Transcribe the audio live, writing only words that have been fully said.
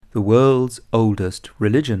The world's oldest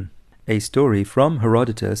religion. A story from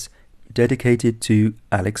Herodotus dedicated to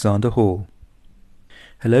Alexander Hall.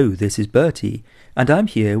 Hello, this is Bertie, and I'm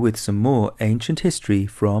here with some more ancient history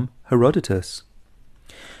from Herodotus.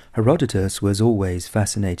 Herodotus was always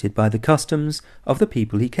fascinated by the customs of the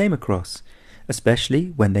people he came across, especially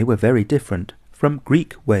when they were very different from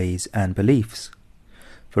Greek ways and beliefs.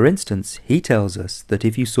 For instance, he tells us that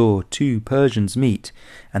if you saw two Persians meet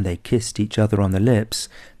and they kissed each other on the lips,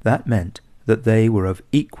 that meant that they were of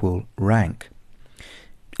equal rank.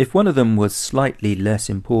 If one of them was slightly less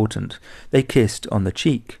important, they kissed on the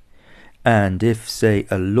cheek. And if, say,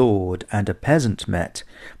 a lord and a peasant met,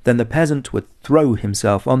 then the peasant would throw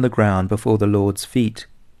himself on the ground before the lord's feet.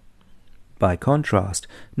 By contrast,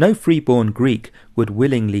 no freeborn Greek would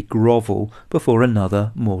willingly grovel before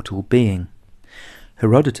another mortal being.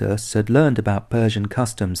 Herodotus had learned about Persian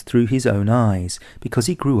customs through his own eyes because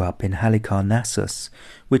he grew up in Halikarnassus,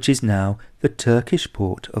 which is now the Turkish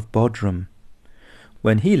port of Bodrum.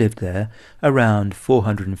 When he lived there, around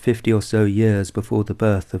 450 or so years before the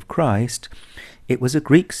birth of Christ, it was a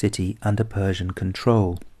Greek city under Persian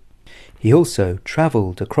control. He also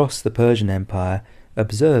travelled across the Persian Empire,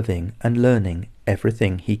 observing and learning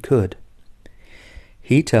everything he could.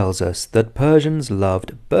 He tells us that Persians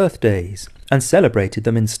loved birthdays and celebrated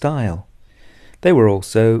them in style. They were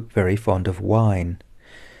also very fond of wine.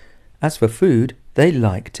 As for food, they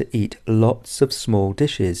liked to eat lots of small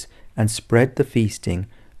dishes and spread the feasting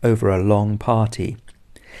over a long party.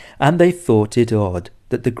 And they thought it odd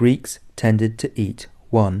that the Greeks tended to eat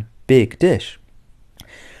one big dish.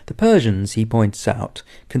 The Persians, he points out,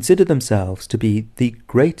 consider themselves to be the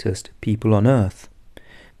greatest people on earth.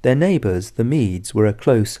 Their neighbours, the Medes, were a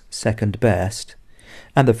close second best,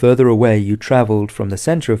 and the further away you travelled from the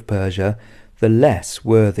centre of Persia, the less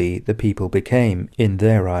worthy the people became in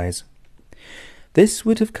their eyes. This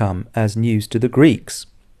would have come as news to the Greeks,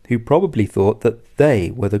 who probably thought that they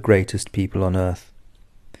were the greatest people on earth.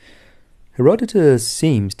 Herodotus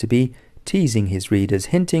seems to be teasing his readers,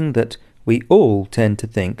 hinting that we all tend to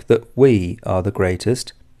think that we are the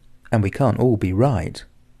greatest, and we can't all be right.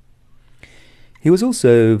 He was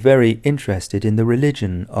also very interested in the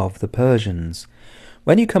religion of the Persians.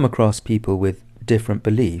 When you come across people with different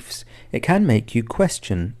beliefs, it can make you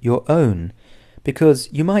question your own, because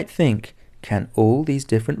you might think, can all these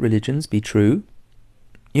different religions be true?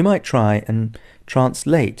 You might try and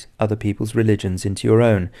translate other people's religions into your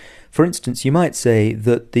own. For instance, you might say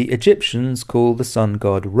that the Egyptians call the sun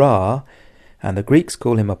god Ra, and the Greeks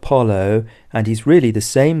call him Apollo, and he's really the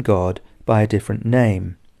same god by a different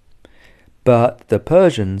name. But the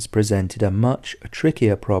Persians presented a much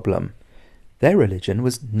trickier problem. Their religion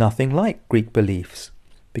was nothing like Greek beliefs,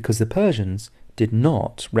 because the Persians did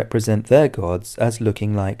not represent their gods as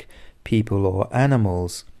looking like people or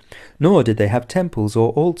animals, nor did they have temples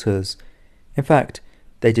or altars. In fact,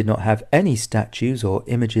 they did not have any statues or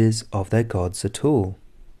images of their gods at all.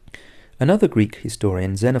 Another Greek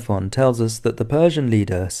historian, Xenophon, tells us that the Persian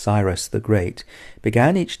leader, Cyrus the Great,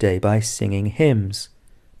 began each day by singing hymns.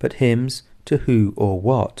 But hymns to who or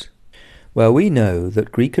what? Well, we know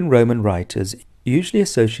that Greek and Roman writers usually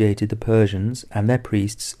associated the Persians and their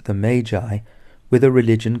priests, the Magi, with a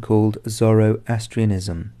religion called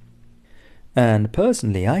Zoroastrianism. And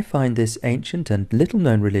personally, I find this ancient and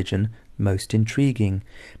little-known religion most intriguing.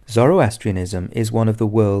 Zoroastrianism is one of the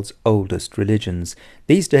world's oldest religions.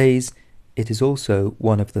 These days, it is also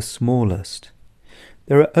one of the smallest.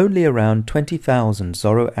 There are only around 20,000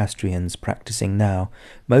 Zoroastrians practicing now,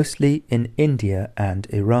 mostly in India and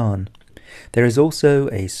Iran. There is also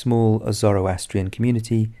a small Zoroastrian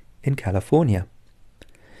community in California.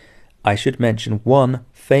 I should mention one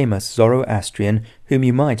famous Zoroastrian whom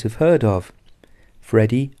you might have heard of.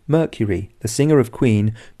 Freddie Mercury, the singer of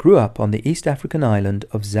Queen, grew up on the East African island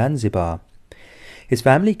of Zanzibar. His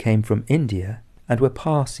family came from India and were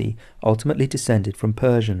Parsi, ultimately descended from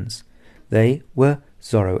Persians. They were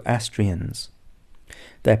Zoroastrians.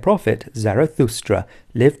 Their prophet, Zarathustra,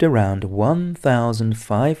 lived around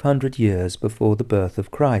 1,500 years before the birth of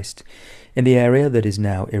Christ, in the area that is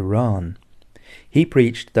now Iran. He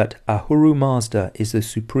preached that Ahura Mazda is the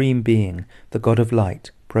supreme being, the god of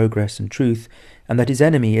light, progress and truth, and that his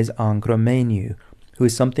enemy is Angra Mainyu, who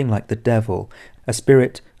is something like the devil, a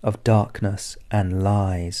spirit of darkness and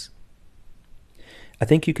lies. I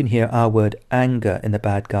think you can hear our word anger in the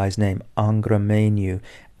bad guy's name, Angra Mainyu.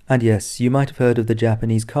 And yes, you might have heard of the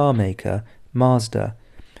Japanese car maker, Mazda,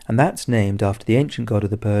 and that's named after the ancient god of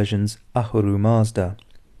the Persians, Ahura Mazda.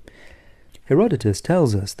 Herodotus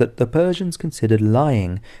tells us that the Persians considered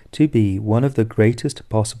lying to be one of the greatest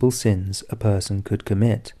possible sins a person could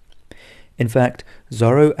commit. In fact,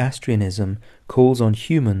 Zoroastrianism calls on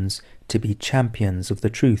humans to be champions of the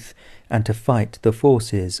truth and to fight the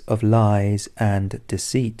forces of lies and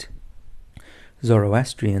deceit.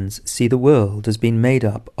 Zoroastrians see the world as being made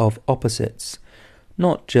up of opposites,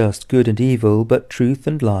 not just good and evil, but truth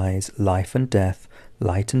and lies, life and death,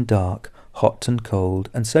 light and dark, hot and cold,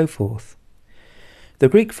 and so forth. The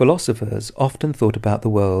Greek philosophers often thought about the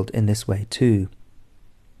world in this way too.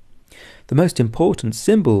 The most important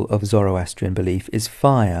symbol of Zoroastrian belief is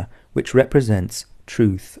fire, which represents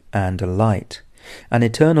truth and light. An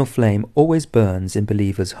eternal flame always burns in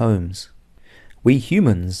believers' homes. We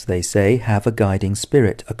humans, they say, have a guiding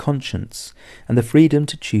spirit, a conscience, and the freedom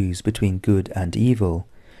to choose between good and evil.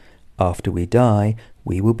 After we die,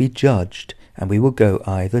 we will be judged, and we will go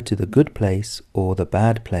either to the good place or the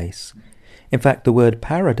bad place. In fact, the word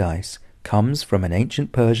paradise comes from an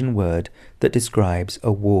ancient Persian word that describes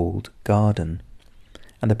a walled garden.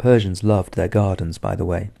 And the Persians loved their gardens, by the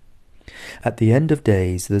way. At the end of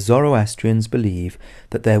days, the Zoroastrians believe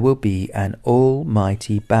that there will be an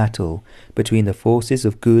almighty battle between the forces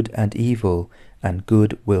of good and evil, and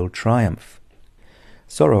good will triumph.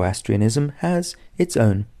 Zoroastrianism has its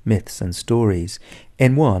own myths and stories.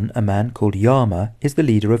 In one, a man called Yama is the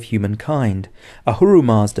leader of humankind. Ahura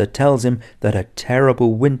Mazda tells him that a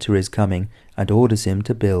terrible winter is coming and orders him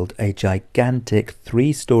to build a gigantic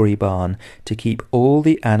 3-story barn to keep all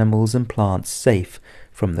the animals and plants safe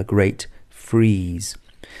from the great freeze.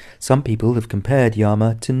 Some people have compared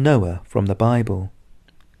Yama to Noah from the Bible.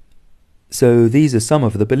 So these are some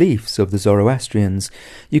of the beliefs of the Zoroastrians.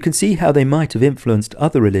 You can see how they might have influenced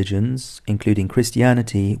other religions, including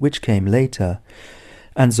Christianity, which came later.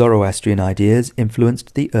 And Zoroastrian ideas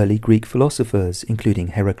influenced the early Greek philosophers, including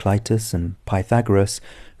Herodotus and Pythagoras,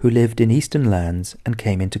 who lived in eastern lands and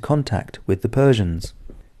came into contact with the Persians.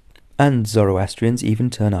 And Zoroastrians even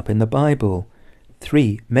turn up in the Bible.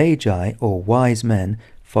 3 magi, or wise men,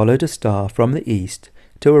 followed a star from the east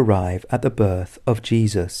to arrive at the birth of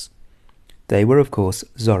Jesus. They were, of course,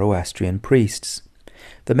 Zoroastrian priests.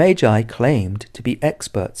 The Magi claimed to be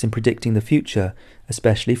experts in predicting the future,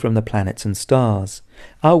 especially from the planets and stars.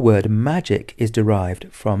 Our word magic is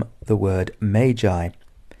derived from the word magi.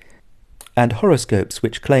 And horoscopes,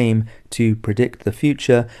 which claim to predict the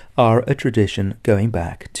future, are a tradition going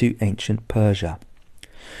back to ancient Persia.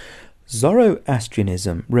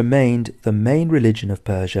 Zoroastrianism remained the main religion of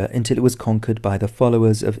Persia until it was conquered by the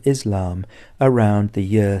followers of Islam around the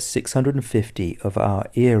year 650 of our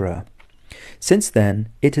era. Since then,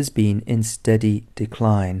 it has been in steady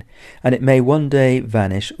decline, and it may one day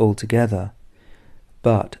vanish altogether.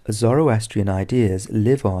 But Zoroastrian ideas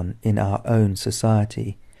live on in our own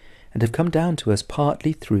society, and have come down to us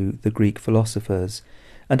partly through the Greek philosophers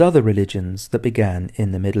and other religions that began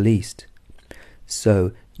in the Middle East.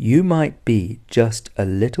 So you might be just a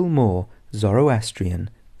little more Zoroastrian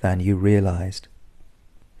than you realized.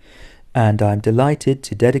 And I'm delighted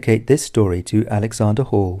to dedicate this story to Alexander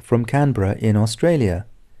Hall from Canberra in Australia.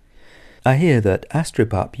 I hear that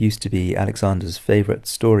Astropup used to be Alexander's favourite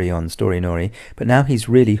story on Storynori, but now he's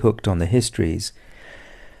really hooked on the histories.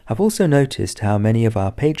 I've also noticed how many of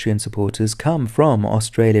our Patreon supporters come from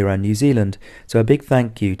Australia and New Zealand, so a big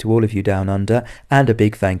thank you to all of you down under, and a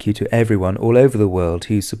big thank you to everyone all over the world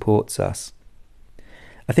who supports us.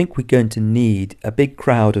 I think we're going to need a big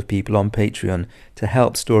crowd of people on Patreon to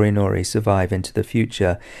help Storynori survive into the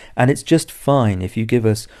future, and it's just fine if you give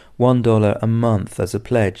us $1 a month as a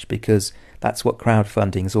pledge, because that's what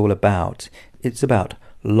crowdfunding is all about. It's about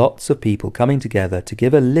lots of people coming together to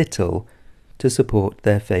give a little to support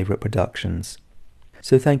their favourite productions.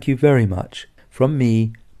 So thank you very much from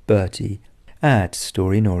me, Bertie, at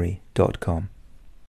storynori.com.